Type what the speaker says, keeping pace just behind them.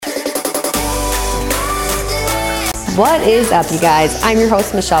What is up, you guys? I'm your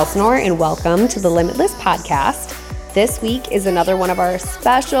host, Michelle Snore, and welcome to the Limitless Podcast. This week is another one of our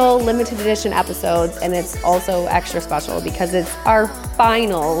special limited edition episodes, and it's also extra special because it's our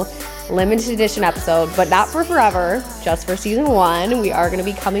final limited edition episode, but not for forever, just for season 1. We are going to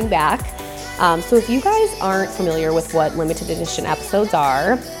be coming back. So if you guys aren't familiar with what limited edition episodes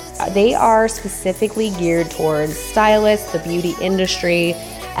are, they are specifically geared towards stylists, the beauty industry,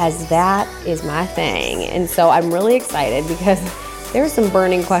 as that is my thing. And so I'm really excited because there's some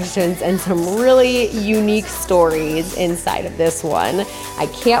burning questions and some really unique stories inside of this one. I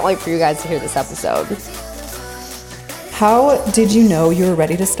can't wait for you guys to hear this episode. How did you know you were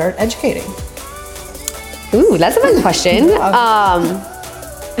ready to start educating? Ooh, that's a fun question.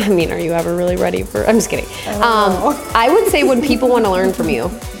 I mean, are you ever really ready for, I'm just kidding. I would say when people want to learn from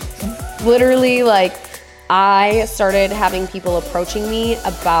you. Literally, like, I started having people approaching me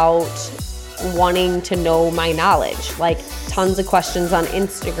about wanting to know my knowledge, like tons of questions on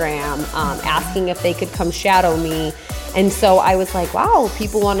Instagram, asking if they could come shadow me. And so I was like, wow,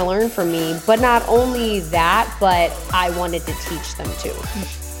 people want to learn from me. But not only that, but I wanted to teach them too.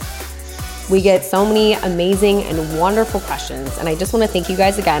 We get so many amazing and wonderful questions. And I just want to thank you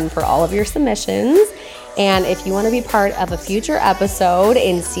guys again for all of your submissions. And if you want to be part of a future episode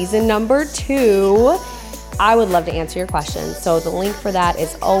in season number 2, I would love to answer your questions. So the link for that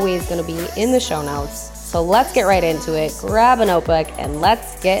is always going to be in the show notes. So let's get right into it. Grab a notebook and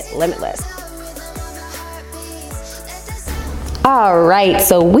let's get limitless. All right,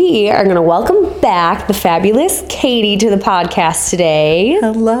 so we are going to welcome back the fabulous Katie to the podcast today.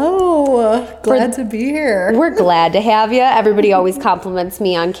 Hello. Glad to be here. We're glad to have you. Everybody always compliments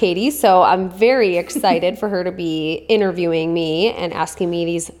me on Katie, so I'm very excited for her to be interviewing me and asking me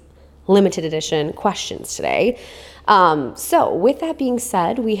these limited edition questions today. So with that being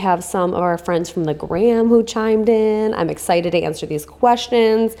said, we have some of our friends from the Gram who chimed in. I'm excited to answer these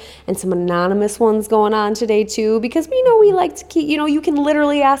questions and some anonymous ones going on today too, because we like to keep, you can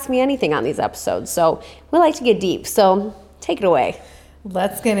literally ask me anything on these episodes. So we like to get deep. So take it away.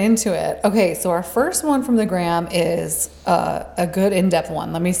 Let's get into it. Okay, so our first one from the Gram is a good in-depth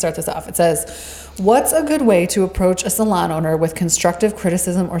one. Let me start this off. It says, what's a good way to approach a salon owner with constructive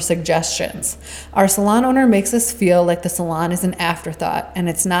criticism or suggestions? Our salon owner makes us feel like the salon is an afterthought and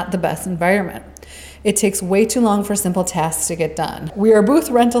it's not the best environment. It takes way too long for simple tasks to get done. We are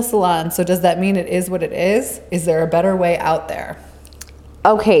booth rental salon, so does that mean it is what it is? Is there a better way out there?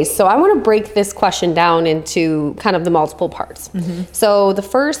 Okay, so I want to break this question down into kind of the multiple parts. Mm-hmm. So the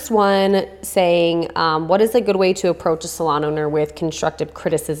first one saying, what is a good way to approach a salon owner with constructive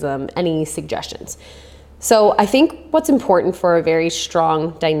criticism? Any suggestions? So I think what's important for a very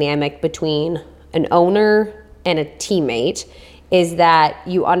strong dynamic between an owner and a teammate is that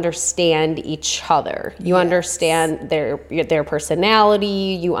you understand each other. You understand their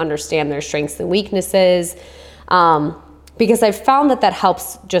personality, you understand their strengths and weaknesses. Because I've found that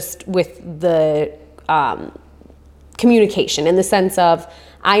helps just with the communication in the sense of,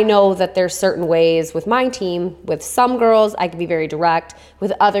 I know that there's certain ways with my team. With some girls, I can be very direct.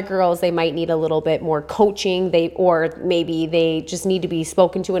 With other girls, they might need a little bit more coaching. Or maybe they just need to be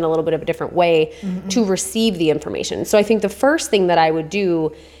spoken to in a little bit of a different way to receive the information. So I think the first thing that I would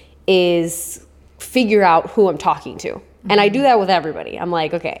do is figure out who I'm talking to. And I do that with everybody. I'm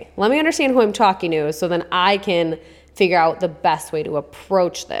like, okay, let me understand who I'm talking to so then I can figure out the best way to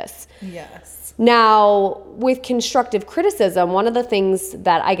approach this. Yes. Now, with constructive criticism, one of the things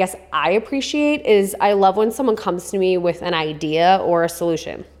that I guess I appreciate is I love when someone comes to me with an idea or a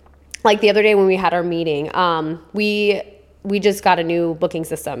solution. Like the other day when we had our meeting, we just got a new booking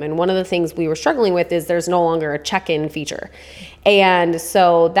system. And one of the things we were struggling with is there's no longer a check-in feature. And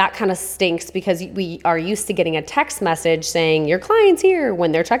so that kind of stinks because we are used to getting a text message saying your client's here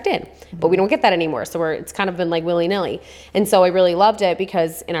when they're checked in, but we don't get that anymore. So it's kind of been like willy-nilly. And so I really loved it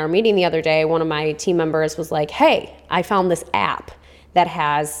because in our meeting the other day, one of my team members was like, hey, I found this app that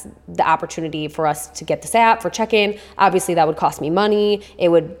has the opportunity for us to get this app for check-in. Obviously that would cost me money. It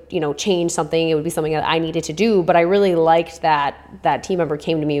would, change something. It would be something that I needed to do, but I really liked that team member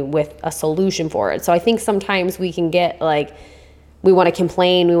came to me with a solution for it. So I think sometimes we can get like, we want to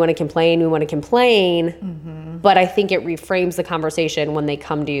complain, but I think it reframes the conversation when they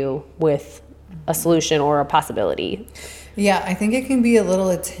come to you with a solution or a possibility. Yeah, I think it can be a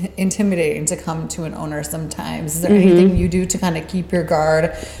little intimidating to come to an owner sometimes. Is there anything you do to kind of keep your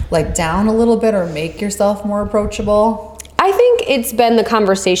guard like down a little bit or make yourself more approachable? I think it's been the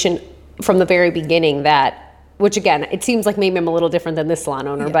conversation from the very beginning which again, it seems like maybe I'm a little different than this salon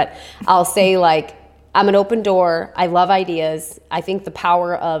owner, but I'll say like, I'm an open door. I love ideas. I think the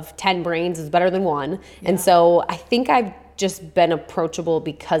power of 10 brains is better than one. Yeah. And so I think I've just been approachable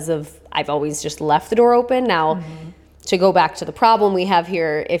because of I've always just left the door open. Now, to go back to the problem we have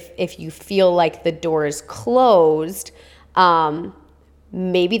here, if you feel like the door is closed,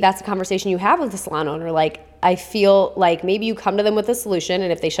 maybe that's a conversation you have with the salon owner. Like, I feel like maybe you come to them with a solution,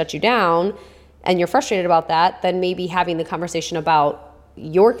 and if they shut you down and you're frustrated about that, then maybe having the conversation about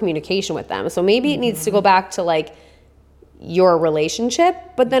your communication with them. So maybe it needs to go back to like your relationship,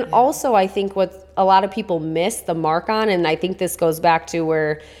 but then also I think what a lot of people miss the mark on, and I think this goes back to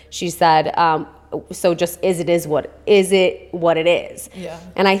where she said, so just is it what it is. Yeah.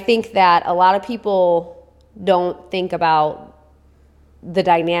 And I think that a lot of people don't think about the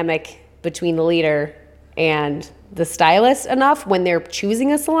dynamic between the leader and the stylist enough when they're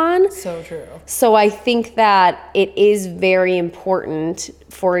choosing a salon. So true. So I think that it is very important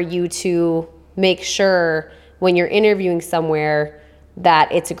for you to make sure when you're interviewing somewhere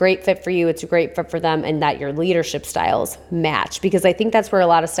that it's a great fit for you, it's a great fit for them, and that your leadership styles match. Because I think that's where a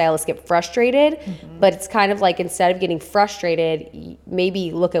lot of stylists get frustrated, but it's kind of like instead of getting frustrated,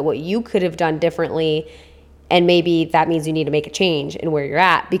 maybe look at what you could have done differently. And maybe that means you need to make a change in where you're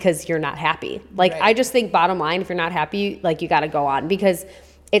at because you're not happy. Like, right. I just think bottom line, if you're not happy, like, you got to go on, because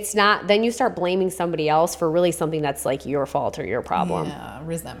it's not, then you start blaming somebody else for really something that's like your fault or your problem. Yeah,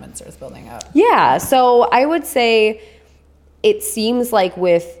 resentment starts building up. Yeah, so I would say it seems like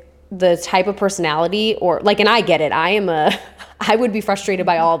with the type of personality or like, and I get it, I would be frustrated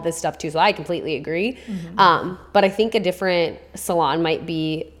by all of this stuff too, so I completely agree. But I think a different salon might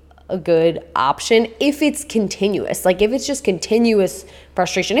be a good option if it's continuous. Like, if it's just continuous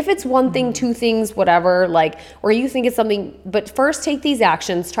frustration, if it's one thing, two things, whatever, like, or you think it's something, but first take these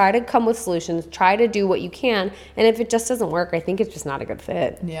actions, try to come with solutions, try to do what you can. And if it just doesn't work, I think it's just not a good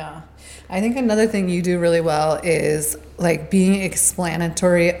fit. Yeah. I think another thing you do really well is like being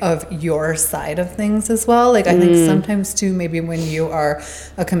explanatory of your side of things as well. Like, I think sometimes too, maybe when you are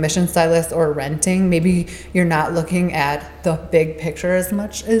a commission stylist or renting, maybe you're not looking at the big picture as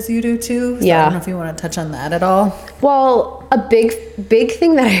much as you do too. So I don't know if you want to touch on that at all. Well, a big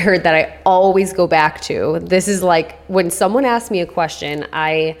thing that I heard that I always go back to, this is like when someone asks me a question,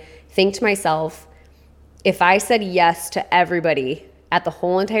 I think to myself, if I said yes to everybody at the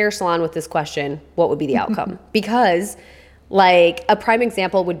whole entire salon with this question, what would be the outcome? Because like a prime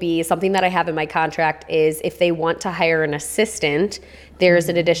example would be something that I have in my contract is if they want to hire an assistant, there's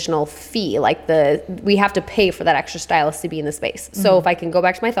an additional fee. Like we have to pay for that extra stylist to be in the space. So if I can go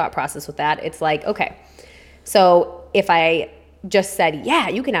back to my thought process with that, it's like, okay, so if I just said, yeah,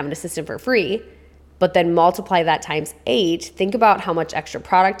 you can have an assistant for free, but then multiply that times 8, think about how much extra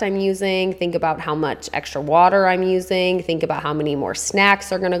product I'm using, think about how much extra water I'm using, think about how many more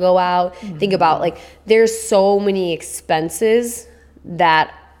snacks are gonna go out, think about like, there's so many expenses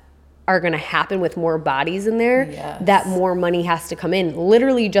that are gonna happen with more bodies in there, that more money has to come in,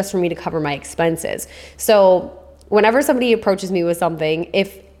 literally just for me to cover my expenses. So whenever somebody approaches me with something,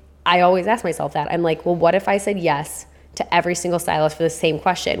 if I always ask myself that, I'm like, well, what if I said yes to every single stylist for the same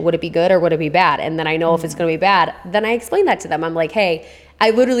question? Would it be good or would it be bad? And then I know if it's going to be bad, then I explain that to them. I'm like, hey,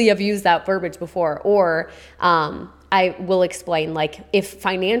 I literally have used that verbiage before. Or I will explain, like, if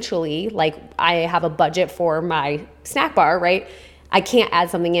financially, like, I have a budget for my snack bar, right? I can't add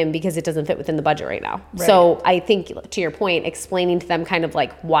something in because it doesn't fit within the budget right now. Right. So I think, to your point, explaining to them kind of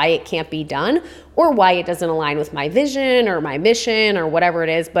like why it can't be done or why it doesn't align with my vision or my mission or whatever it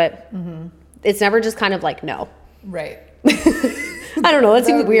is. But it's never just kind of like, no. Right. I don't know. That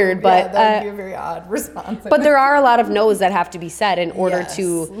seems weird, but that would be a very odd response. But there are a lot of no's that have to be said in order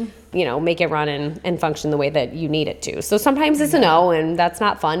to, you know, make it run and function the way that you need it to. So sometimes it's a no, and that's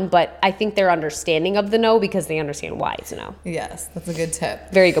not fun. But I think they're understanding of the no because they understand why it's a no. Yes, that's a good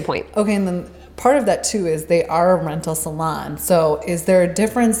tip. Very good point. Okay, and then part of that too is they are a rental salon. So is there a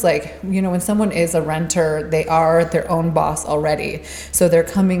difference, like, you know, when someone is a renter, they are their own boss already. So they're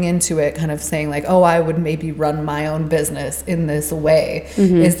coming into it kind of saying like, oh, I would maybe run my own business in this way.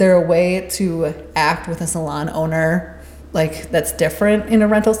 Is there a way to act with a salon owner like that's different in a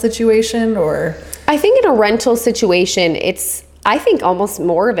rental situation? Or I think in a rental situation, I think almost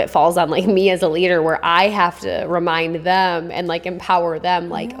more of it falls on like me as a leader, where I have to remind them and like empower them,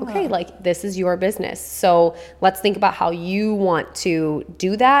 like, okay, like this is your business. So let's think about how you want to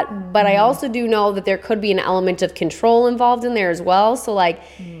do that. But I also do know that there could be an element of control involved in there as well. So like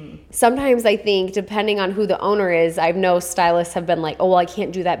sometimes I think depending on who the owner is, I know stylists have been like, oh, well, I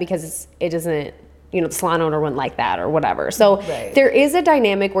can't do that because it doesn't the salon owner wouldn't like that or whatever. So there is a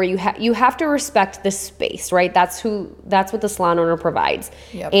dynamic where you have to respect the space, right? That's what the salon owner provides.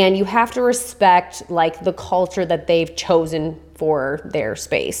 Yep. And you have to respect like the culture that they've chosen for their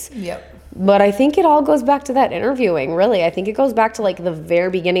space. Yep. But I think it all goes back to that interviewing, really. I think it goes back to like the very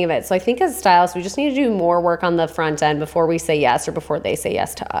beginning of it. So I think as stylists, we just need to do more work on the front end before we say yes or before they say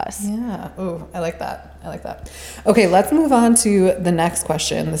yes to us. Yeah. Ooh, I like that. Okay, let's move on to the next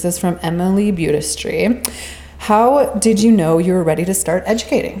question. This is from Emily Beautistry. How did you know you were ready to start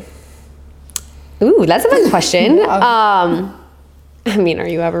educating? Ooh, that's a fun question. Yeah. I mean, are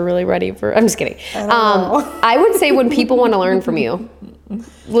you ever really ready for... I'm just kidding. I don't know. I would say when people want to learn from you.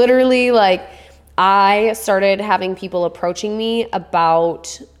 Literally, like, I started having people approaching me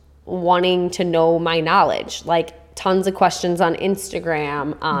about wanting to know my knowledge. Like, tons of questions on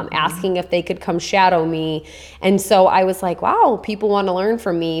Instagram, asking if they could come shadow me. And so I was like, wow, people want to learn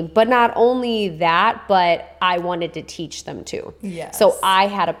from me. But not only that, but I wanted to teach them too. Yes. So I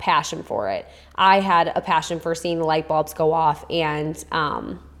had a passion for it. I had a passion for seeing the light bulbs go off, and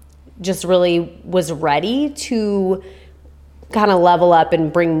just really was ready to kind of level up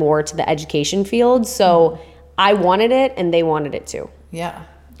and bring more to the education field. So I wanted it and they wanted it too. Yeah,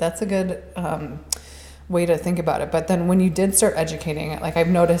 that's a good way to think about it. But then when you did start educating, like I've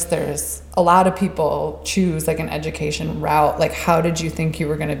noticed there's a lot of people choose like an education route. Like how did you think you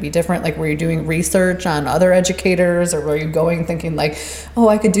were going to be different? Like were you doing research on other educators, or were you going thinking like, oh,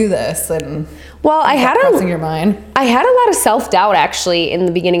 I could do this? And well, I had crossing your mind. I had a lot of self-doubt actually in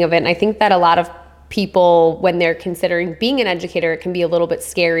the beginning of it. And I think that a lot of people, when they're considering being an educator, it can be a little bit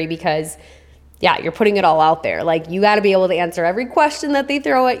scary because yeah, you're putting it all out there. Like you got to be able to answer every question that they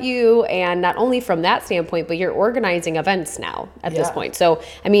throw at you. And not only from that standpoint, but you're organizing events now at this point. So,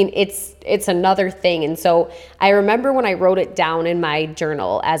 I mean, it's another thing. And so I remember when I wrote it down in my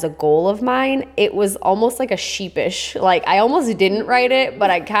journal as a goal of mine, it was almost like a sheepish, like I almost didn't write it, but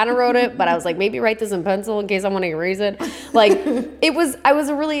I kind of wrote it, but I was like, maybe write this in pencil in case I want to erase it. Like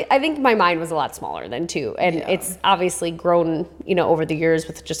I think my mind was a lot smaller then too. And it's obviously grown, over the years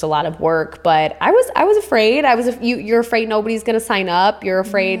with just a lot of work, but I was afraid. You're afraid nobody's going to sign up. You're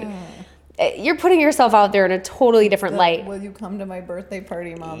afraid. You're putting yourself out there in a totally different light. Will you come to my birthday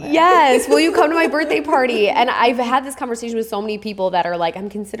party, Mom? Yes. Will you come to my birthday party? And I've had this conversation with so many people that are like, I'm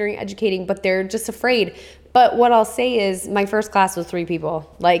considering educating, but they're just afraid. But what I'll say is my first class was 3 people.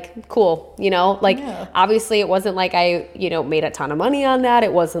 Like, cool, obviously it wasn't like I, made a ton of money on that.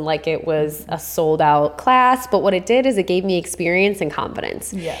 It wasn't like it was a sold out class, but what it did is it gave me experience and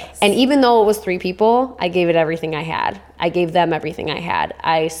confidence. Yes. And even though it was 3 people, I gave it everything I had. I gave them everything I had.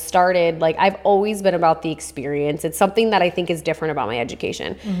 I started, I've always been about the experience. It's something that I think is different about my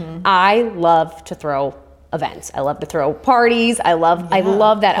education. Mm-hmm. I love to throw events. I love to throw parties. I love that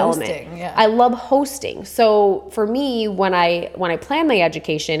hosting, element. Yeah. I love hosting. So for me, when I plan my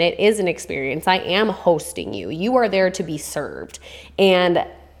education, it is an experience. I am hosting you. You are there to be served.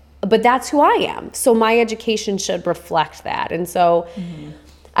 But that's who I am. So my education should reflect that. And so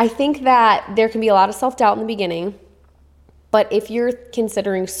I think that there can be a lot of self-doubt in the beginning. But if you're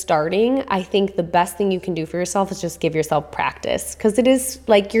considering starting, I think the best thing you can do for yourself is just give yourself practice. Because it is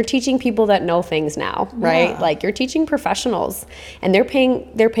like you're teaching people that know things now, right? Yeah. Like you're teaching professionals and they're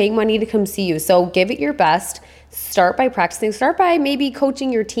paying money to come see you. So give it your best. Start by practicing. Start by maybe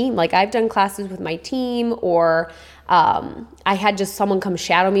coaching your team. Like I've done classes with my team, or I had just someone come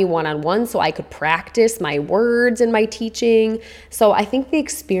shadow me one-on-one so I could practice my words and my teaching. So I think the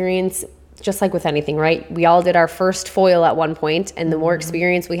experience, just like with anything, right? We all did our first foil at one point, and the more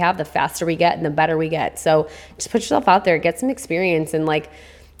experience we have, the faster we get and the better we get. So just put yourself out there, get some experience, and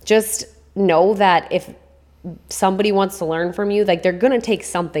just know that if somebody wants to learn from you, they're going to take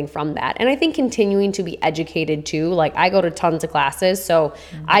something from that. And I think continuing to be educated too, I go to tons of classes, so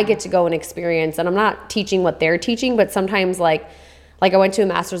I get to go and experience, and I'm not teaching what they're teaching, but sometimes I went to a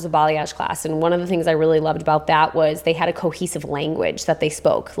Masters of Balayage class, and one of the things I really loved about that was they had a cohesive language that they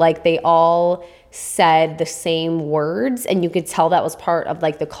spoke. They all said the same words, and you could tell that was part of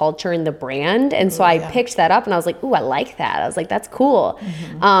the culture and the brand. And so I picked that up, and I was like, ooh, I like that. I was like, that's cool.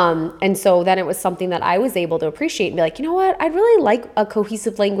 And so then it was something that I was able to appreciate and be like, you know what? I'd really like a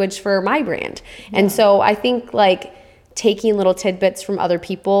cohesive language for my brand. Yeah. And so I think taking little tidbits from other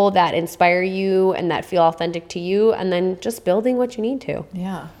people that inspire you and that feel authentic to you, and then just building what you need to.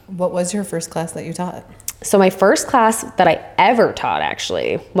 Yeah. What was your first class that you taught? So my first class that I ever taught,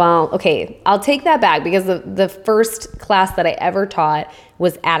 actually, well, okay, I'll take that back because the first class that I ever taught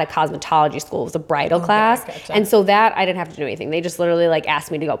was at a cosmetology school. It was a bridal class. Gotcha. And so that I didn't have to do anything. They just literally like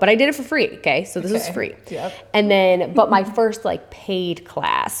asked me to go, but I did it for free. Okay. So this was free. Yep. And then, but my first like paid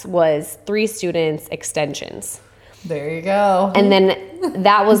class was 3 students extensions. There you go. And then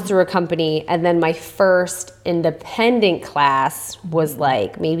that was through a company. And then my first independent class was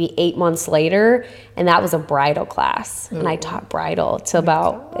like maybe 8 months later. And that was a bridal class. Ooh. And I taught bridal to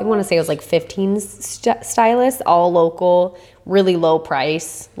about, I want to say it was like 15 stylists, all local, really low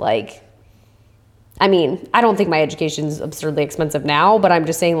price. Like, I mean, I don't think my education's absurdly expensive now, but I'm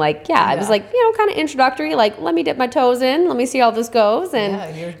just saying like, yeah, it was like, kind of introductory. Like, let me dip my toes in. Let me see how this goes. And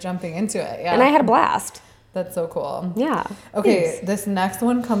yeah, you're jumping into it. Yeah. And I had a blast. That's so cool. Yeah. Okay, thanks. This next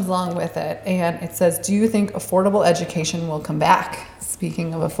one comes along with it, and it says, do you think affordable education will come back?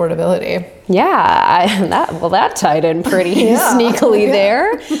 Speaking of affordability. Yeah, that tied in pretty sneakily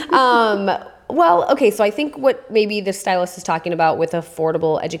there. Well, okay, so I think what maybe the stylist is talking about with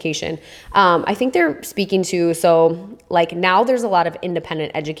affordable education, I think they're speaking to, so like now there's a lot of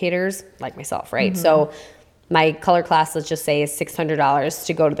independent educators like myself, right? Mm-hmm. So my color class, let's just say, is $600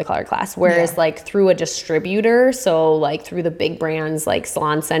 to go to the color class. Whereas like through a distributor, so like through the big brands like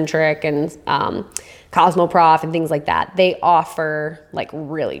Salon Centric and Cosmoprof and things like that, they offer like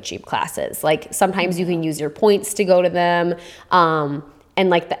really cheap classes. Like sometimes you can use your points to go to them. And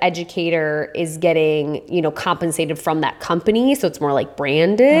like the educator is getting, compensated from that company. So it's more like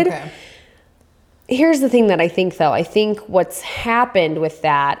branded. Okay. Here's the thing that I think, though. I think what's happened with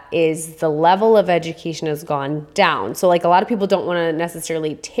that is the level of education has gone down. So like a lot of people don't want to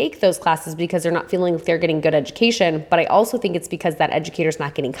necessarily take those classes because they're not feeling like they're getting good education. But I also think it's because that educator's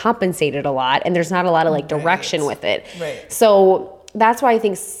not getting compensated a lot and there's not a lot of like direction with it. Right. So that's why I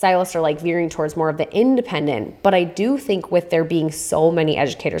think stylists are like veering towards more of the independent. But I do think with there being so many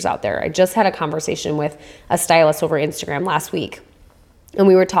educators out there, I just had a conversation with a stylist over Instagram last week. And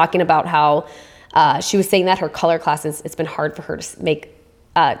we were talking about how she was saying that her color classes, it's been hard for her to make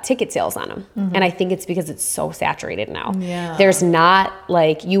ticket sales on them. Mm-hmm. And I think it's because it's so saturated now. Yeah. There's not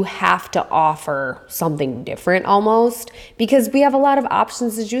like, you have to offer something different almost because we have a lot of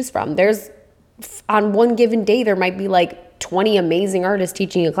options to choose from. There's, on one given day, there might be like 20 amazing artists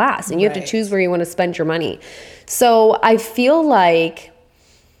teaching a class and you have to choose where you want to spend your money. So I feel like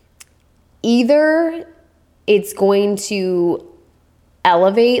either it's going to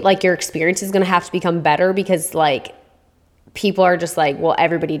elevate, like your experience is going to have to become better because like people are just like, well,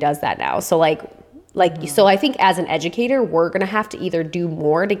 everybody does that now. So so I think as an educator, we're going to have to either do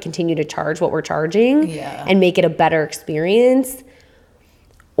more to continue to charge what we're charging and make it a better experience,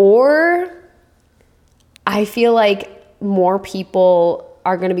 or I feel like more people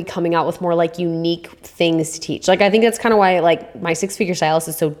are going to be coming out with more like unique things to teach. Like I think that's kind of why like my 6-figure stylist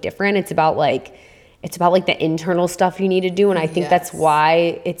is so different. It's about like the internal stuff you need to do. And I think that's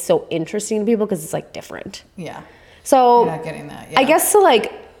why it's so interesting to people because it's like different. Yeah. So you're not getting that. Yeah. I guess to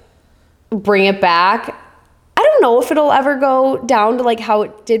like bring it back, I don't know if it'll ever go down to like how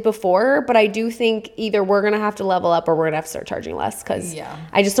it did before, but I do think either we're going to have to level up or we're going to have to start charging less because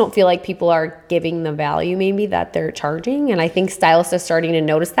I just don't feel like people are giving the value maybe that they're charging. And I think stylists are starting to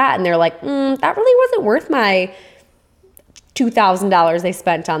notice that and they're like, that really wasn't worth my $2,000 they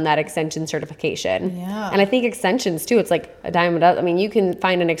spent on that extension certification. Yeah. And I think extensions too, it's like a dime a dozen. I mean, you can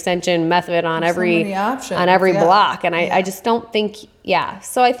find an extension method on every block. And I just don't think,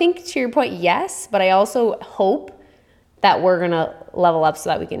 So I think to your point, yes, but I also hope that we're going to level up so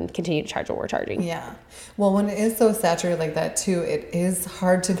that we can continue to charge what we're charging. Yeah. Well, when it is so saturated like that too, it is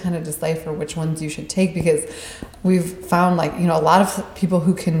hard to kind of decipher which ones you should take because we've found like, a lot of people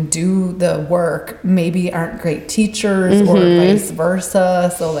who can do the work maybe aren't great teachers or vice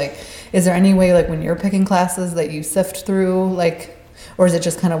versa. So like, is there any way like when you're picking classes that you sift through like, or is it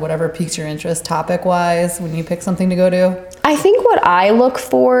just kind of whatever piques your interest topic wise when you pick something to go to? I think what I look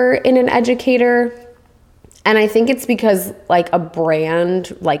for in an educator, and I think it's because like a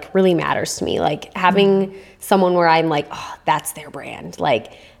brand like really matters to me. Like having someone where I'm like, oh, that's their brand.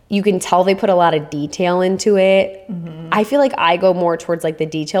 Like you can tell they put a lot of detail into it. Mm-hmm. I feel like I go more towards like the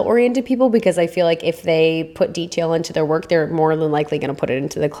detail oriented people because I feel like if they put detail into their work, they're more than likely going to put it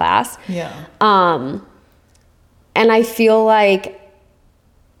into the class. Yeah. And I feel like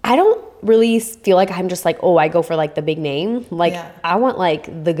I don't really feel like I'm just like, oh, I go for like the big name. Like I want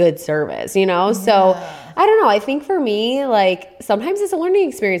like the good service, So I don't know. I think for me, like sometimes it's a learning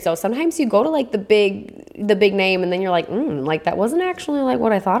experience though. Sometimes you go to like the big, the big name, and then you're like, like that wasn't actually like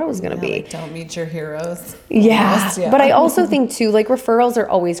what I thought it was going to be. Like, don't meet your heroes. Yeah. Almost, yeah. But I also think too, like referrals are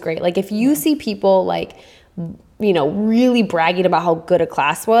always great. Like if you see people like, really bragging about how good a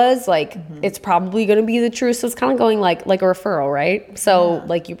class was, like it's probably going to be the truth. So it's kind of going like a referral, right? So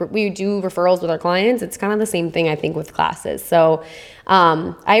like we do referrals with our clients. It's kind of the same thing I think with classes. So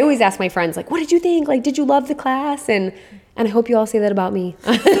I always ask my friends like, what did you think? Like, did you love the class? And I hope you all say that about me.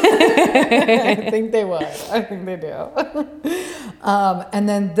 I think they would. I think they do. And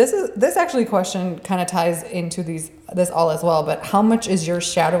then this actually question kind of ties into this all as well. But how much is your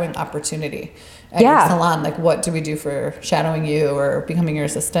shadowing opportunity at your salon? Like, what do we do for shadowing you or becoming your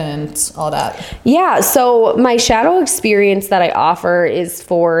assistant? All that. Yeah. So my shadow experience that I offer is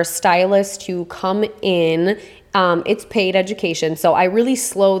for stylists to come in. It's paid education. So I really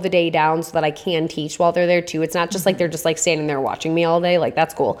slow the day down so that I can teach while they're there too. It's not just like they're just like standing there watching me all day. Like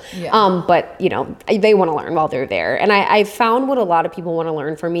that's cool. Yeah. But they want to learn while they're there. And I found what a lot of people want to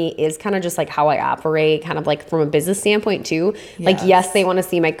learn from me is kind of just like how I operate, kind of like from a business standpoint too. Yes. Like, yes, they want to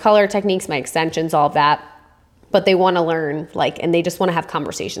see my color techniques, my extensions, all of that, but they want to learn and they just want to have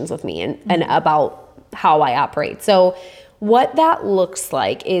conversations with me and about how I operate. So what that looks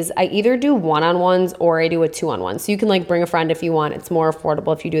like is I either do one-on-ones or I do a two-on-one. So you can like bring a friend if you want. It's more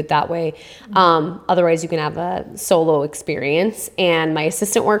affordable if you do it that way. Otherwise, you can have a solo experience. And my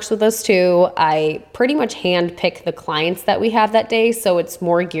assistant works with us too. I pretty much hand pick the clients that we have that day. So it's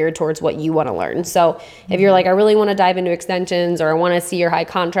more geared towards what you want to learn. So if you're like, I really want to dive into extensions or I want to see your high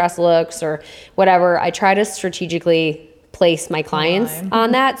contrast looks or whatever, I try to strategically place my clients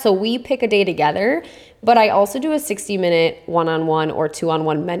on that. So we pick a day together. But I also do a 60-minute one-on-one or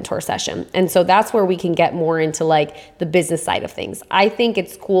two-on-one mentor session. And so that's where we can get more into like the business side of things. I think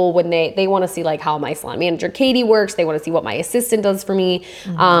it's cool when they want to see like how my salon manager Katie works. They want to see what my assistant does for me.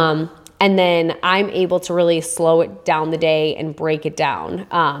 And then I'm able to really slow it down the day and break it down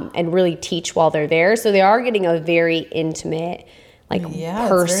and really teach while they're there. So they are getting a very intimate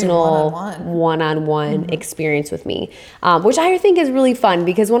personal one-on-one experience with me, which I think is really fun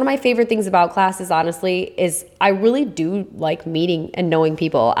because one of my favorite things about classes, honestly, is I really do like meeting and knowing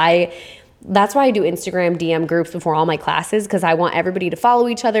people. That's why I do Instagram DM groups before all my classes because I want everybody to follow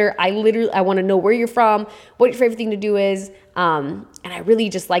each other. I want to know where you're from, what your favorite thing to do is, and I really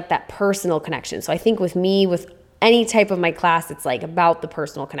just like that personal connection. So I think with any type of my class, it's like about the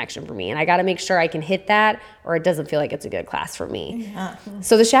personal connection for me. And I got to make sure I can hit that or it doesn't feel like it's a good class for me. Yeah.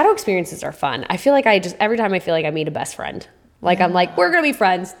 So the shadow experiences are fun. I feel like every time I feel like I meet a best friend, I'm like, we're going to be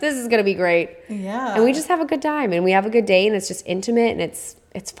friends. This is going to be great. Yeah. And we just have a good time and we have a good day and it's just intimate and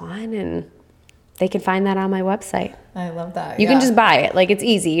it's fun and they can find that on my website. I love that. You can just buy it. Like it's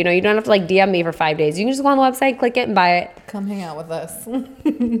easy. You don't have to like DM me for 5 days. You can just go on the website, click it and buy it. Come hang out with us.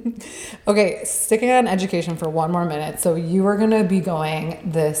 Okay, sticking on education for one more minute. So you are going to be going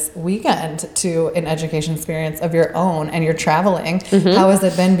this weekend to an education experience of your own and you're traveling. How has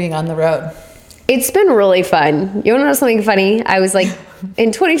it been being on the road? It's been really fun. You want to know something funny? I was like,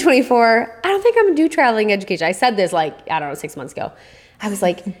 in 2024, I don't think I'm going to do traveling education. I said this 6 months ago. I was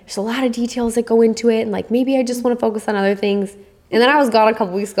like, there's a lot of details that go into it. And like, maybe I just want to focus on other things. And then I was gone a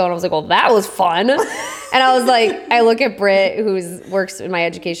couple weeks ago and I was like, well, that was fun. And I was like, I look at Britt who works in my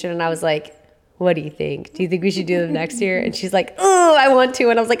education and I was like, what do you think? Do you think we should do them next year? And she's like, oh, I want to.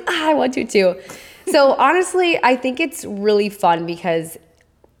 And I was like, I want to too. So honestly, I think it's really fun because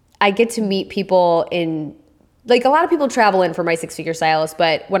I get to meet people a lot of people travel in for my 6-figure stylist,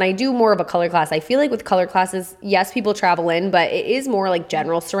 but when I do more of a color class, I feel like with color classes, yes, people travel in, but it is more like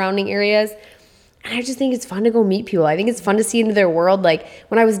general surrounding areas. And I just think it's fun to go meet people. I think it's fun to see into their world. Like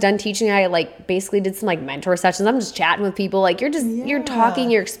when I was done teaching, I basically did some mentor sessions. I'm just chatting with people. Like you're talking,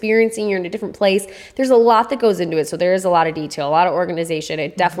 you're experiencing, you're in a different place. There's a lot that goes into it. So there is a lot of detail, a lot of organization.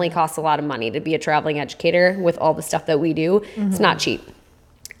 It definitely costs a lot of money to be a traveling educator with all the stuff that we do. It's not cheap.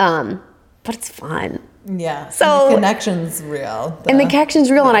 But it's fun. Yeah. So the connection's real. And the connection's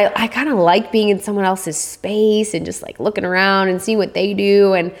real. And I kind of like being in someone else's space and just looking around and seeing what they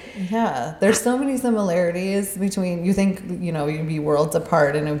do. And yeah, there's so many similarities between, you think, you'd be worlds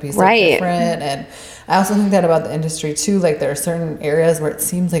apart and it would be so different. And I also think that about the industry too. There are certain areas where it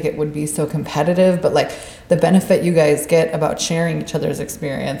seems like it would be so competitive, but the benefit you guys get about sharing each other's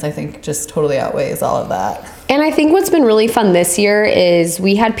experience, I think just totally outweighs all of that. And I think what's been really fun this year is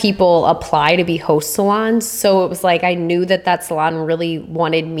we had people apply to be host salons. So it was I knew that salon really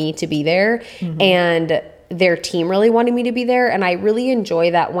wanted me to be there. And their team really wanted me to be there. And I really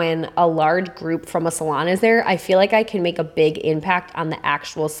enjoy that when a large group from a salon is there, I feel like I can make a big impact on the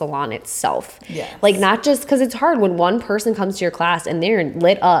actual salon itself. Yes. Like not just because it's hard when one person comes to your class and they're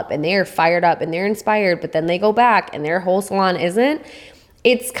lit up and they're fired up and they're inspired, but then they go back and their whole salon isn't.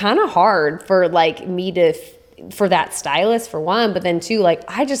 It's kind of hard for like me to for that stylist for one, but then two, like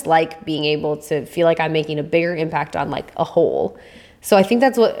I just like being able to feel like I'm making a bigger impact on like a whole. So I think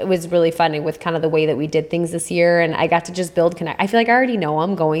that's what was really fun with kind of the way that we did things this year. And I got to just build connect. I feel like I already know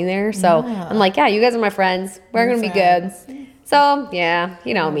I'm going there. So I'm like, yeah, you guys are my friends. We're going to be good. So yeah,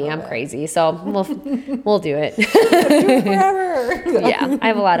 you know me, I'm crazy. So we'll do it. Do it forever. Yeah, I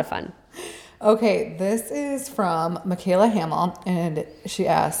have a lot of fun. Okay, this is from Michaela Hamill, and she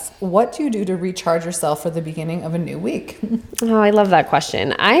asks, what do you do to recharge yourself for the beginning of a new week? Oh, I love that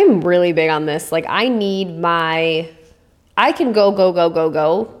question. I'm really big on this. Like I can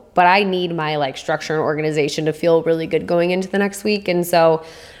go, but I need my like structure and organization to feel really good going into the next week. And so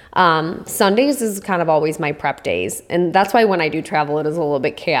Sundays is kind of always my prep days. And that's why when I do travel, it is a little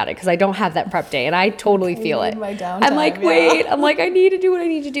bit chaotic because I don't have that prep day and I totally feel it. I'm like, wait, I'm like, I need to do what I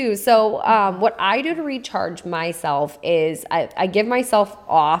need to do. So what I do to recharge myself is I give myself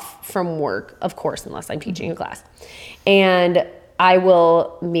off from work, of course, unless I'm teaching a class. And I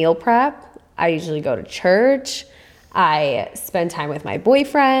will meal prep. I usually go to church. I spend time with my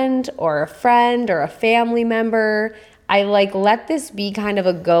boyfriend or a friend or a family member. I like let this be kind of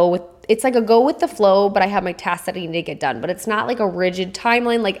it's like a go with the flow, but I have my tasks that I need to get done. But it's not like a rigid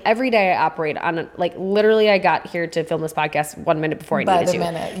timeline. Like every day I operate on like literally I got here to film this podcast 1 minute before I needed to. By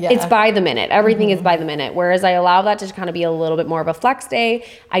the minute, yeah. It's by the minute. Everything is by the minute. Whereas I allow that to kind of be a little bit more of a flex day.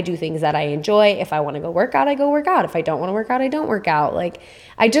 I do things that I enjoy. If I want to go work out, I go work out. If I don't want to work out, I don't work out. Like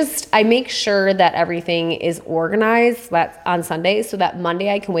I make sure that everything is organized on Sunday so that Monday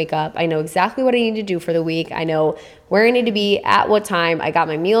I can wake up. I know exactly what I need to do for the week. I know where I need to be at what time. I got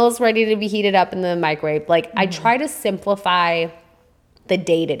my meals ready to be heated up in the microwave. Like I try to simplify the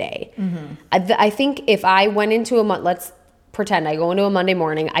day to day. I think if I went into let's pretend I go into a Monday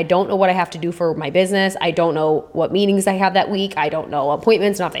morning, I don't know what I have to do for my business. I don't know what meetings I have that week. I don't know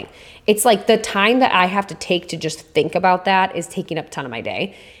appointments, nothing. It's like the time that I have to take to just think about that is taking up a ton of my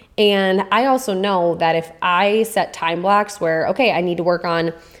day. And I also know that if I set time blocks where, okay, I need to work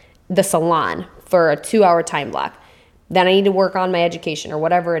on the salon for a 2-hour time block, then I need to work on my education or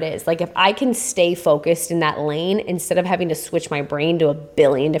whatever it is. Like if I can stay focused in that lane instead of having to switch my brain to a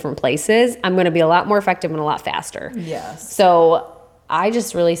billion different places, I'm going to be a lot more effective and a lot faster. Yes. So I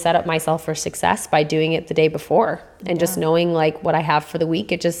just really set up myself for success by doing it the day before and just knowing like what I have for the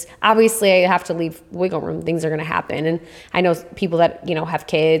week. It just, obviously I have to leave wiggle room. Things are going to happen. And I know people that, have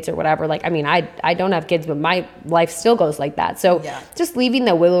kids or whatever. Like, I mean, I don't have kids, but my life still goes like that. So just leaving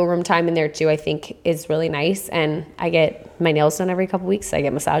the wiggle room time in there too, I think is really nice. And I get my nails done every couple weeks. I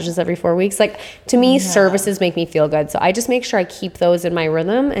get massages every 4 weeks. Like to me, services make me feel good. So I just make sure I keep those in my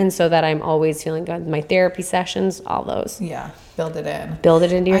rhythm. And so that I'm always feeling good. My therapy sessions, all those. Yeah. Build it in. Build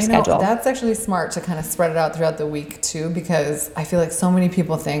it into your schedule. That's actually smart to kind of spread it out throughout the week too, because I feel like so many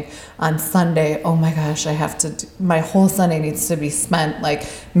people think on Sunday, oh my gosh, my whole Sunday needs to be spent like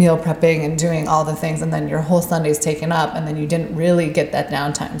meal prepping and doing all the things, and then your whole Sunday's taken up, and then you didn't really get that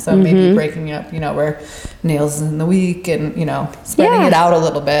downtime. So maybe breaking it up, where nails in the week and, spreading it out a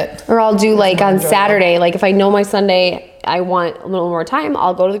little bit. Or I'll do like on Saturday, like if I know my Sunday, I want a little more time,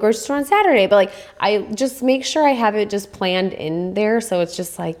 I'll go to the grocery store on Saturday. But like, I just make sure I have it just planned in there. So it's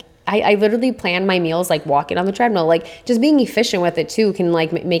just like, I literally plan my meals, like walking on the treadmill, like just being efficient with it too can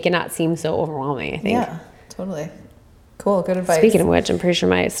like make it not seem so overwhelming, I think. Yeah, totally. Cool. Good advice. Speaking of which, I'm pretty sure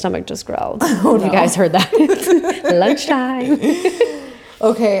my stomach just growled. Oh, no. You guys heard that. Lunchtime.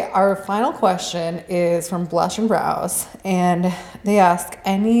 Okay, our final question is from Blush and Brows, and they ask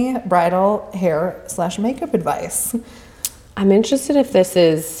any bridal hair / makeup advice. I'm interested if this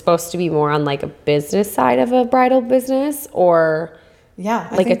is supposed to be more on like a business side of a bridal business or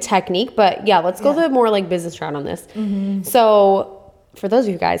a technique, but let's go the more like business route on this. So for those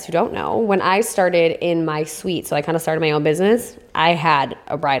of you guys who don't know, when I started in my suite, so I kind of started my own business, I had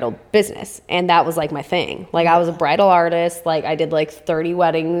a bridal business, and that was like my thing. Like I was a bridal artist. Like I did like 30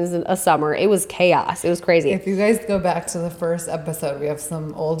 weddings a summer. It was chaos. It was crazy. If you guys go back to the first episode, we have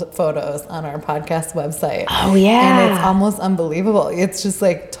some old photos on our podcast website. Oh yeah. And it's almost unbelievable. It's just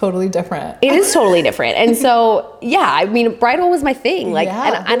like totally different. It is totally different. And so, I mean, bridal was my thing. Like,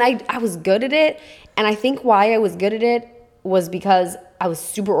 and I was good at it. And I think why I was good at it was because I was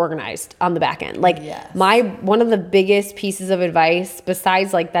super organized on the back end. Like Yes. one of the biggest pieces of advice,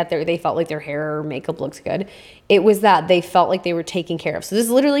 besides like that they felt like their hair or makeup looked good, it was that they felt like they were taken care of. So this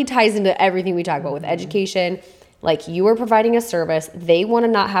literally ties into everything we talk about with education. Like you are providing a service, they want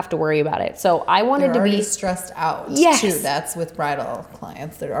to not have to worry about it. So I wanted They're to be already stressed out Yes. too. That's with bridal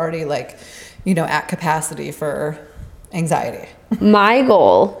clients. They're already like, you know, at capacity for anxiety. My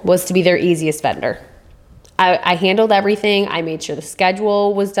goal was to be their easiest vendor. I handled everything. I made sure the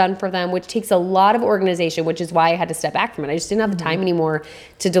schedule was done for them, which takes a lot of organization, which is why I had to step back from it. I just didn't have the time anymore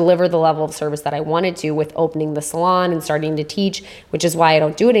to deliver the level of service that I wanted to with opening the salon and starting to teach, which is why I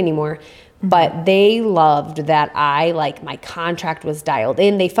don't do it anymore. But they loved that my contract was dialed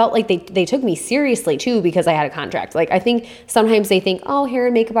in. They felt like they took me seriously too because I had a contract. Like I think sometimes they think, oh, hair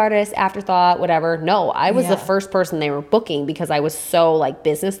and makeup artist, afterthought, whatever. No, I was the first person they were booking because I was so like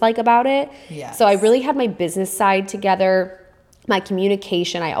business-like about it. Yes. So I really had my business side together. My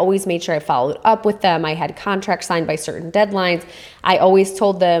communication, I always made sure I followed up with them. I had contracts signed by certain deadlines. I always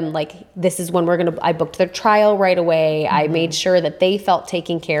told them like, this is when I booked their trial right away. I made sure that they felt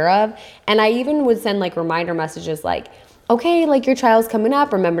taken care of. And I even would send like reminder messages like, okay, like your trial's coming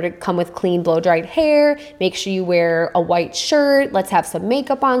up. Remember to come with clean blow-dried hair. Make sure you wear a white shirt. Let's have some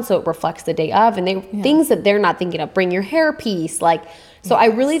makeup on so it reflects the day of. And things that they're not thinking of. Bring your hair piece, like. So I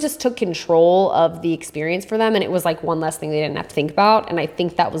really just took control of the experience for them, and it was like one less thing they didn't have to think about. And I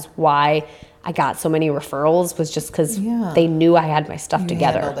think that was why I got so many referrals, was just because they knew I had my stuff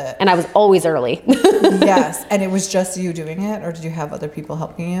together. And I was always early. Yes. And it was just you doing it, or did you have other people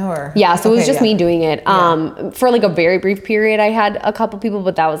helping you? Or Yeah, so it was just me doing it. For like a very brief period, I had a couple people,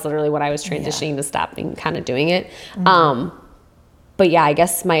 but that was literally when I was transitioning to stopping kind of doing it. But yeah, I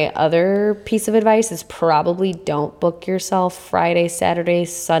guess my other piece of advice is probably don't book yourself Friday, Saturday,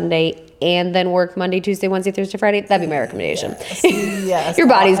 Sunday, and then work Monday, Tuesday, Wednesday, Thursday, Friday. That'd be my recommendation. Yes. Your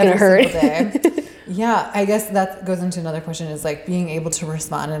body's going to hurt. Yeah, I guess that goes into another question is like being able to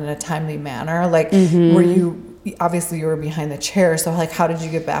respond in a timely manner. Like, were you, obviously you were behind the chair, so like how did you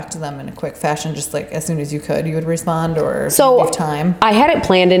get back to them in a quick fashion? Just like as soon as you could, you would respond, or leave time? I had it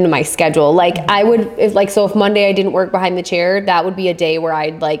planned into my schedule. Like I would, if Monday I didn't work behind the chair, that would be a day where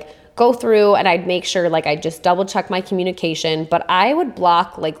I'd like go through and I'd make sure like I just double check my communication, but I would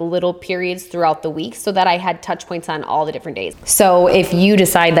block like little periods throughout the week so that I had touch points on all the different days. So if you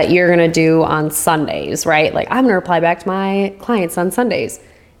decide that you're going to do on Sundays, right? Like I'm going to reply back to my clients on Sundays.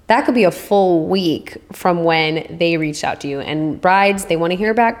 That could be a full week from when they reached out to you. And brides, they want to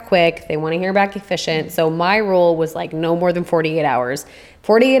hear back quick. They want to hear back efficient. So my rule was like no more than 48 hours.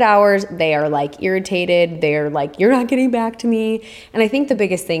 48 hours, they are like irritated. They're like, you're not getting back to me. And I think the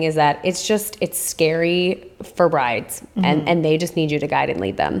biggest thing is that it's scary for brides, and they just need you to guide and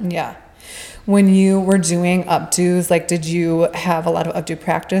lead them. Yeah. When you were doing updos, like did you have a lot of updo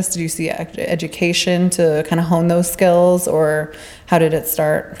practice? Did you see education to kind of hone those skills, or how did it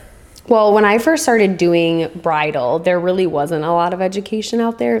start? Well, when I first started doing bridal, there really wasn't a lot of education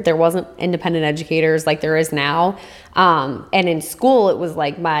out there. There wasn't independent educators like there is now. And in school, it was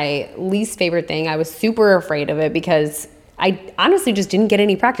like my least favorite thing. I was super afraid of it because I honestly just didn't get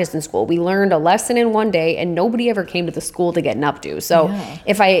any practice in school. We learned a lesson in one day and nobody ever came to the school to get an updo. So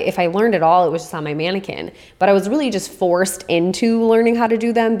if I learned it all, it was just on my mannequin. But I was really just forced into learning how to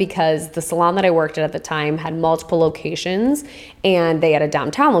do them because the salon that I worked at the time had multiple locations, and they had a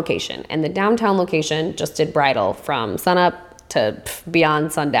downtown location. And the downtown location just did bridal from sunup to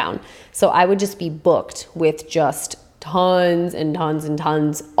beyond sundown. So I would just be booked with just tons and tons and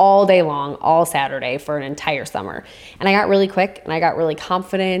tons all day long, all Saturday for an entire summer. And I got really quick and I got really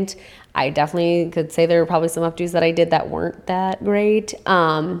confident. I definitely could say there were probably some updos that I did that weren't that great.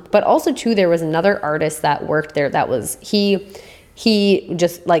 But also too, there was another artist that worked there that was, he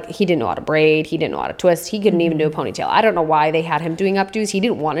just like, he didn't know how to braid. He didn't know how to twist. He couldn't even do a ponytail. I don't know why they had him doing updos. He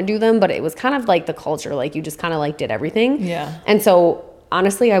didn't want to do them, but it was kind of like the culture. Like you just kind of like did everything. Yeah. And so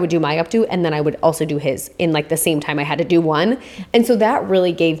honestly, I would do my updo and then I would also do his in like the same time I had to do one. And so that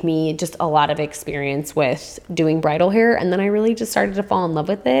really gave me just a lot of experience with doing bridal hair. And then I really just started to fall in love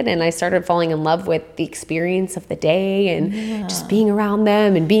with it. And I started falling in love with the experience of the day and just being around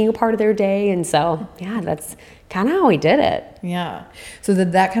them and being a part of their day. And so, yeah, that's kind of how we did it. Yeah. So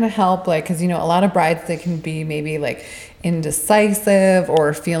did that kind of help? Like, cause you know, a lot of brides, they can be maybe like indecisive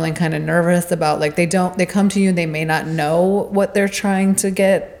or feeling kind of nervous about like, they come to you and they may not know what they're trying to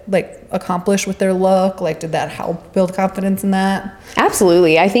get like accomplished with their look. Like, did that help build confidence in that?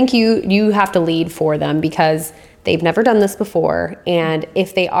 Absolutely. I think you have to lead for them because they've never done this before. And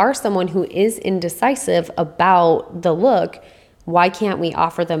if they are someone who is indecisive about the look, why can't we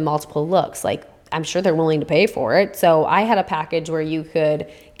offer them multiple looks? Like, I'm sure they're willing to pay for it. So I had a package where you could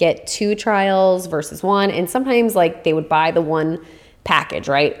get 2 trials versus 1. And sometimes like they would buy the one package,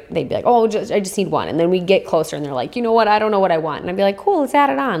 right? They'd be like, oh, I just need 1. And then we get closer and they're like, you know what? I don't know what I want. And I'd be like, cool, let's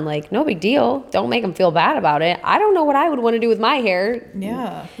add it on. Like, no big deal. Don't make them feel bad about it. I don't know what I would want to do with my hair.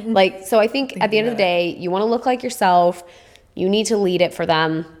 Yeah. Like, so I think at the end of the day, you want to look like yourself. You need to lead it for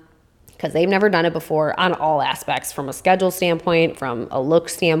them because they've never done it before on all aspects, from a schedule standpoint, from a look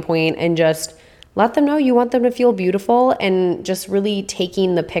standpoint, and just let them know you want them to feel beautiful, and just really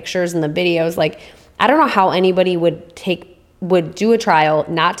taking the pictures and the videos. Like, I don't know how anybody would do a trial,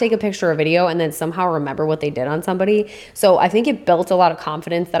 not take a picture or video, and then somehow remember what they did on somebody. So I think it built a lot of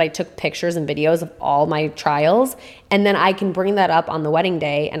confidence that I took pictures and videos of all my trials, and then I can bring that up on the wedding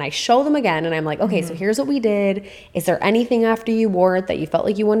day and I show them again, and I'm like, okay, so here's what we did. Is there anything after you wore it that you felt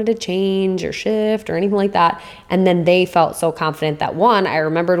like you wanted to change or shift or anything like that? And then they felt so confident that 1, I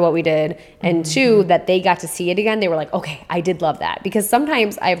remembered what we did, and 2, that they got to see it again. They were like, okay, I did love that. Because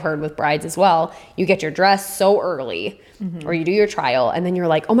sometimes I've heard with brides as well, you get your dress so early, or you do your trial, and then you're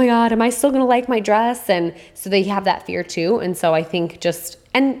like, oh my God, am I still going to like my dress? And so they have that fear too. And so I think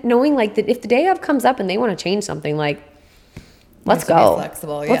and knowing like that if the day of comes up and they want to change something, like, let's go.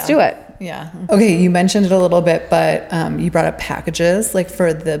 Flexible, Let's do it. Yeah. Okay, you mentioned it a little bit, but you brought up packages, like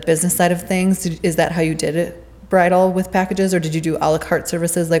for the business side of things. Is that how you did it, bridal, with packages, or did you do a la carte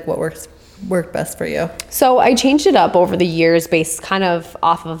services? Like, what worked best for you? So I changed it up over the years based kind of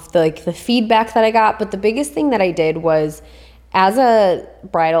off of the feedback that I got. But the biggest thing that I did was, as a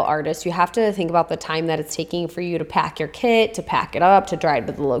bridal artist, you have to think about the time that it's taking for you to pack your kit, to pack it up, to drive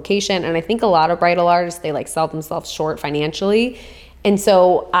to the location. And I think a lot of bridal artists, they like sell themselves short financially. And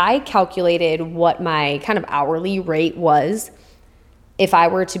so I calculated what my kind of hourly rate was if I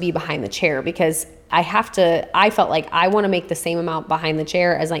were to be behind the chair, because I felt like I want to make the same amount behind the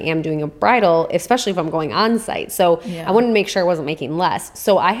chair as I am doing a bridal, especially if I'm going on site. So I wanted to make sure I wasn't making less.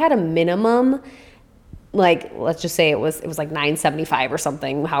 So I had a minimum, like, let's just say it was like $975 or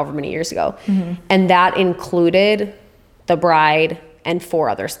something, however many years ago. And that included the bride and 4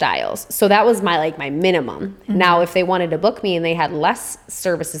 other styles. So that was my minimum. Now, if they wanted to book me and they had less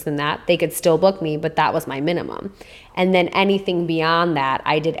services than that, they could still book me, but that was my minimum. And then anything beyond that,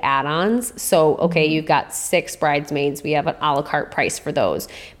 I did add-ons. So, okay, you've got 6 bridesmaids. We have an a la carte price for those.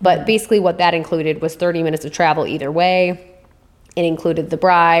 But basically what that included was 30 minutes of travel either way. It included the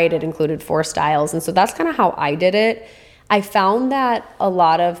bride. It included 4 styles. And so that's kind of how I did it. I found that a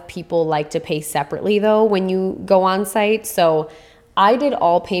lot of people like to pay separately, though, when you go on site. So I did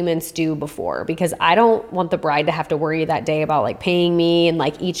all payments due before, because I don't want the bride to have to worry that day about like paying me and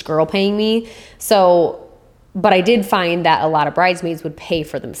like each girl paying me. So, but I did find that a lot of bridesmaids would pay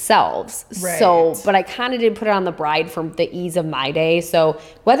for themselves. Right. So, but I kind of did put it on the bride for the ease of my day. So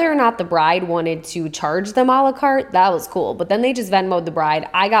whether or not the bride wanted to charge them a la carte, that was cool. But then they just Venmo'd the bride.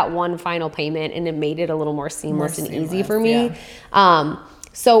 I got one final payment, and it made it a little more seamless and easy for me. Yeah.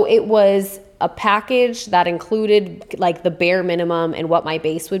 So it was a package that included like the bare minimum and what my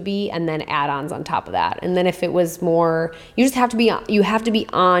base would be, and then add-ons on top of that. And then if it was more, you have to be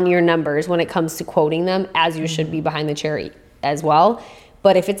on your numbers when it comes to quoting them, as you should be behind the chair as well.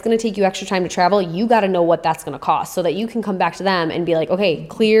 But if it's going to take you extra time to travel, you got to know what that's going to cost, so that you can come back to them and be like, okay,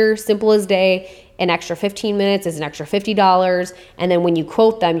 clear, simple as day, an extra 15 minutes is an extra $50. And then when you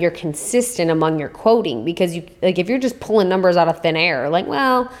quote them, you're consistent among your quoting, because you, like, if you're just pulling numbers out of thin air, like,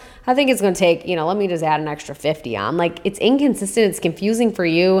 well, I think it's going to take, let me just add an extra 50 on. Like, it's inconsistent, it's confusing for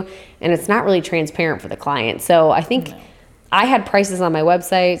you, and it's not really transparent for the client. So I think I had prices on my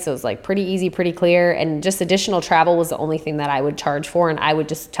website, so it was like pretty easy, pretty clear, and just additional travel was the only thing that I would charge for. And I would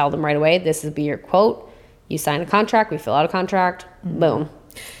just tell them right away, this would be your quote. You sign a contract, we fill out a contract, boom.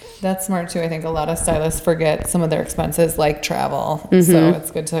 That's smart too. I think a lot of stylists forget some of their expenses, like travel. So it's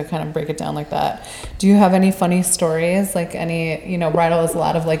good to kind of break it down like that. Do you have any funny stories? Like any, bridal is a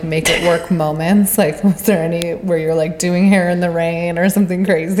lot of like make it work moments. Like, was there any where you're like doing hair in the rain or something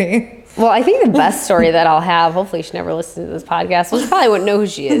crazy? Well, I think the best story that I'll have, hopefully she never listens to this podcast, so she probably wouldn't know who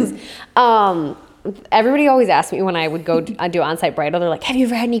she is. Everybody always asks me when I would go do on-site bridal, they're like, have you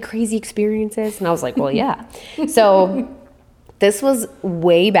ever had any crazy experiences? And I was like, well, yeah. So this was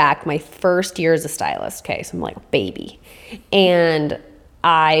way back, my first year as a stylist. Okay, so I'm like a baby. And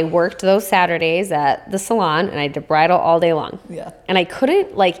I worked those Saturdays at the salon, and I did bridal all day long. Yeah. And I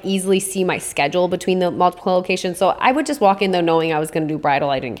couldn't like easily see my schedule between the multiple locations. So I would just walk in though knowing I was going to do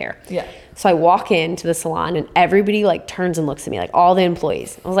bridal. I didn't care. Yeah. So I walk into the salon, and everybody like turns and looks at me, like all the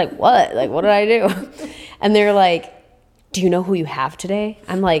employees. I was like, what? Like, what did I do? And they're like, do you know who you have today?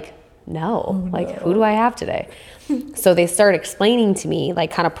 I'm like, no. Like, who do I have today? So they start explaining to me,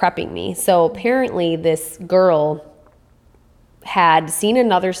 like kind of prepping me. So apparently this girl had seen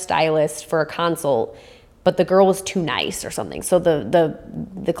another stylist for a consult, but the girl was too nice or something. So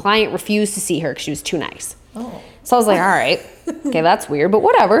the client refused to see her because she was too nice. Oh. So I was like, all right, okay, that's weird, but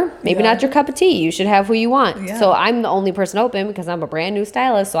whatever. Maybe not your cup of tea. You should have who you want. Yeah. So I'm the only person open because I'm a brand new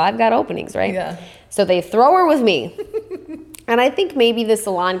stylist, so I've got openings, right? Yeah. So they throw her with me. And I think maybe the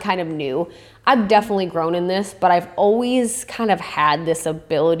salon kind of knew. I've definitely grown in this, but I've always kind of had this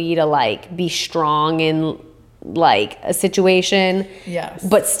ability to like be strong in like a situation, yes,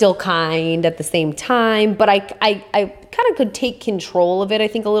 but still kind at the same time. But I kind of could take control of it, I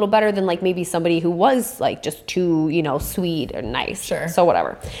think, a little better than like maybe somebody who was like just too, you know, sweet or nice. Sure. So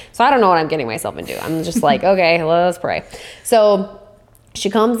whatever. So I don't know what I'm getting myself into. I'm just like, okay, let's pray. So she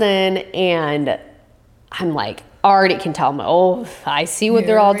comes in and I'm like, already can tell them, oh, I see what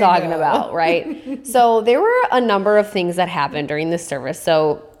they're all talking about, right? So there were a number of things that happened during this service.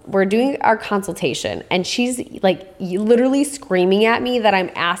 So we're doing our consultation and she's like literally screaming at me that I'm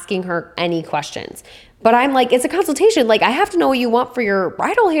asking her any questions. But I'm like, it's a consultation. Like, I have to know what you want for your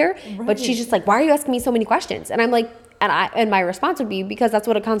bridal hair. Right. But she's just like, why are you asking me so many questions? And I'm like, and my response would be, because that's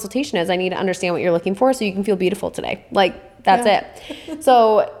what a consultation is. I need to understand what you're looking for so you can feel beautiful today. Like, that's it.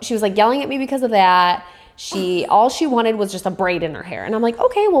 So she was like yelling at me because of that. All she wanted was just a braid in her hair. And I'm like,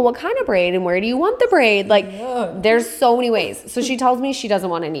 okay, well, what kind of braid and where do you want the braid? Like, there's so many ways. So she tells me she doesn't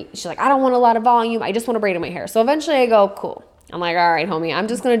want any. She's like, I don't want a lot of volume. I just want a braid in my hair. So eventually I go, cool. I'm like, all right, homie, I'm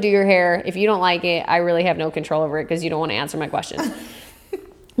just going to do your hair. If you don't like it, I really have no control over it because you don't want to answer my questions.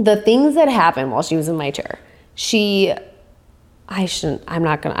 The things that happened while she was in my chair, I'm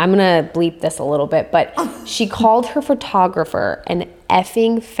going to bleep this a little bit, but she called her photographer an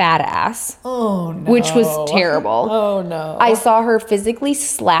effing fat ass. Oh, no. Which was terrible. Oh, no. I saw her physically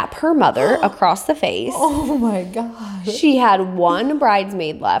slap her mother across the face. Oh, my God. She had one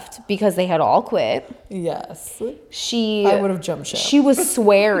bridesmaid left because they had all quit. Yes. I would have jumped ship. She was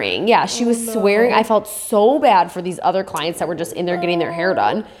swearing. Yeah, she was swearing. I felt so bad for these other clients that were just in there getting their hair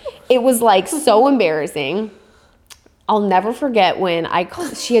done. It was like so embarrassing. I'll never forget when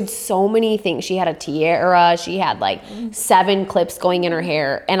she had so many things. She had a tiara. She had like 7 clips going in her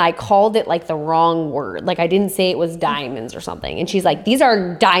hair. And I called it like the wrong word. Like I didn't say it was diamonds or something. And she's like, these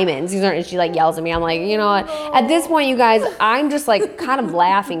are diamonds. These aren't, and she like yells at me. I'm like, you know what? At this point, you guys, I'm just like kind of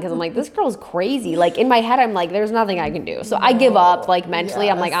laughing because I'm like, this girl's crazy. Like in my head, I'm like, there's nothing I can do. So I give up like mentally.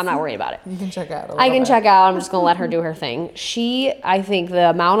 Yes. I'm like, I'm not worried about it. You can check out. I can check out. I'm just going to let her do her thing. I think the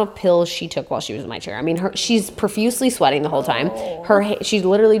amount of pills she took while she was in my chair. I mean, she's profusely sweating the whole time. She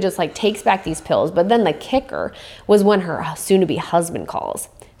literally just like takes back these pills. But then the kicker was when her soon-to-be husband calls.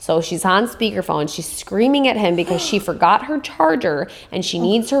 So she's on speakerphone. She's screaming at him because she forgot her charger and she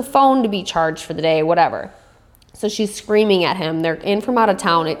needs her phone to be charged for the day, whatever. So she's screaming at him. They're in from out of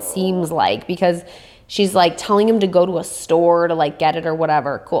town, it seems like, because she's like telling him to go to a store to like get it or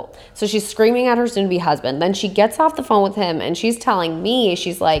whatever. Cool. So she's screaming at her soon-to-be husband. Then she gets off the phone with him and she's telling me,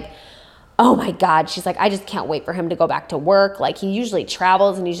 she's like, oh my God. She's like, I just can't wait for him to go back to work. Like he usually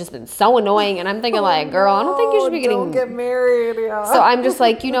travels and he's just been so annoying. And I'm thinking like, girl, I don't think you should be getting... Don't get married. Yeah. So I'm just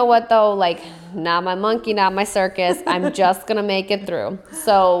like, you know what though? Like, not my monkey, not my circus. I'm just going to make it through.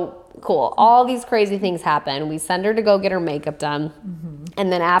 So cool. All these crazy things happen. We send her to go get her makeup done. Mm-hmm.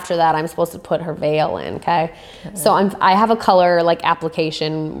 And then after that, I'm supposed to put her veil in. Okay. So I have a color like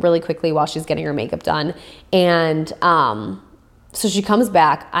application really quickly while she's getting her makeup done. And, so she comes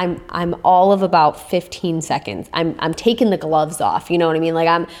back. I'm all of about 15 seconds. I'm taking the gloves off. You know what I mean? Like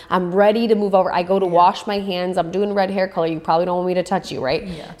I'm ready to move over. I go to wash my hands. I'm doing red hair color. You probably don't want me to touch you, right?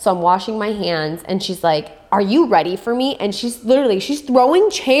 Yeah. So I'm washing my hands and she's like, are you ready for me? And she's throwing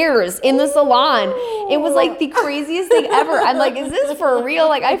chairs in the salon. It was like the craziest thing ever. I'm like, is this for real?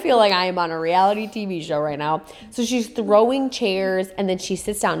 Like, I feel like I am on a reality TV show right now. So she's throwing chairs and then she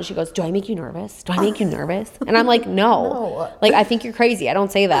sits down and she goes, do I make you nervous? Do I make you nervous? And I'm like, no. Like, I think you're crazy. I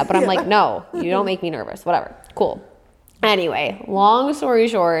don't say that, but I'm like, no, you don't make me nervous. Whatever. Cool. Anyway, long story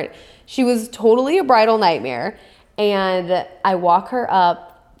short, she was totally a bridal nightmare. And I walk her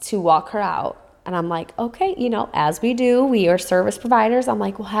up to walk her out. And I'm like, okay, you know, as we do, we are service providers. I'm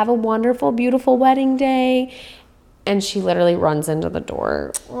like, we'll have a wonderful, beautiful wedding day. And she literally runs into the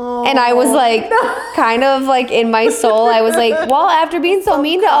door. Oh, and I was like, kind of like in my soul, I was like, well, after being so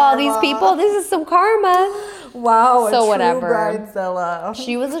mean to all these people, this is some karma. Wow. So a whatever. True bridezilla.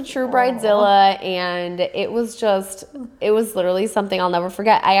 She was a true bridezilla, and it was literally something I'll never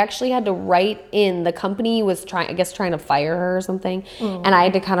forget. I actually had to write in, the company was trying to fire her or something, and I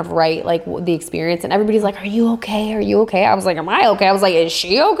had to kind of write like the experience, and everybody's like, are you okay? Are you okay? I was like, am I okay? I was like, is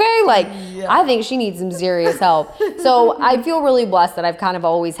she okay? Like, I think she needs some serious help. So I feel really blessed that I've kind of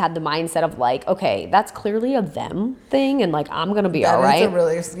always had the mindset of like, okay, that's clearly a them thing, and like, I'm gonna be all right. That's a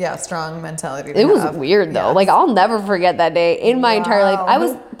really strong mentality to It have. was weird though. Yes. Like, I'll never forget that day in my entire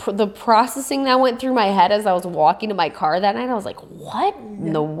life. The processing that went through my head as I was walking to my car that night, I was like, what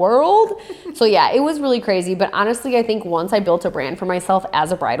in the world? So yeah, it was really crazy. But honestly, I think once I built a brand for myself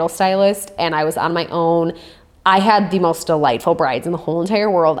as a bridal stylist and I was on my own, I had the most delightful brides in the whole entire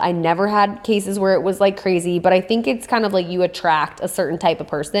world. I never had cases where it was like crazy, but I think it's kind of like you attract a certain type of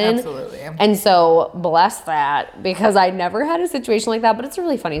person. Absolutely. And so bless that, because I never had a situation like that, but it's a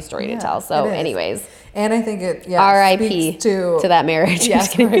really funny story to tell. So anyways. And I think it R.I.P. speaks to that marriage.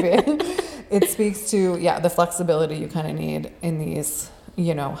 Yes, it speaks to the flexibility you kind of need in these,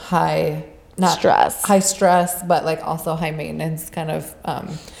 high stress, but like also high maintenance kind of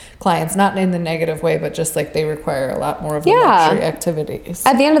clients, not in the negative way, but just like they require a lot more of the luxury activities.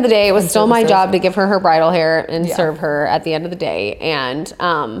 At the end of the day, it was still my job to give her bridal hair and serve her at the end of the day. And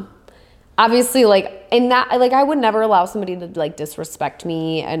obviously, like, in that, like, I would never allow somebody to like disrespect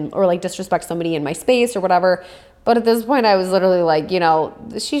me or like disrespect somebody in my space or whatever. But at this point, I was literally like,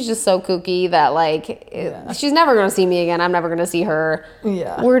 she's just so kooky that like she's never going to see me again. I'm never going to see her.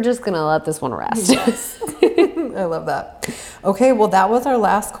 Yeah. We're just going to let this one rest. Yes. I love that. Okay, well, that was our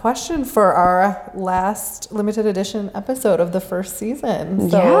last question for our last limited edition episode of the first season.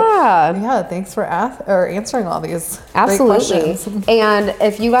 So, thanks for answering all these great questions. And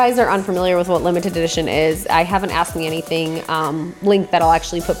if you guys are unfamiliar with what limited edition is, I have an Ask Me Anything link that I'll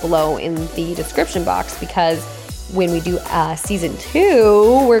actually put below in the description box, because when we do season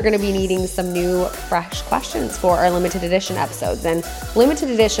 2, we're going to be needing some new fresh questions for our limited edition episodes. And limited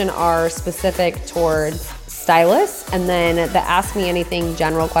edition are specific towards stylists, and then the Ask Me Anything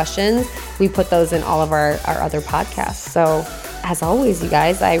general questions, we put those in all of our other podcasts. So as always, you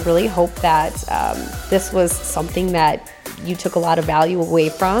guys, I really hope that this was something that you took a lot of value away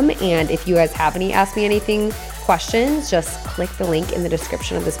from. And if you guys have any Ask Me Anything questions, just click the link in the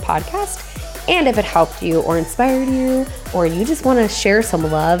description of this podcast. And if it helped you or inspired you, or you just want to share some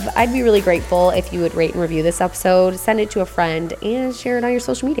love, I'd be really grateful if you would rate and review this episode, send it to a friend, and share it on your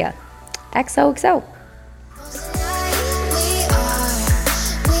social media. XOXO.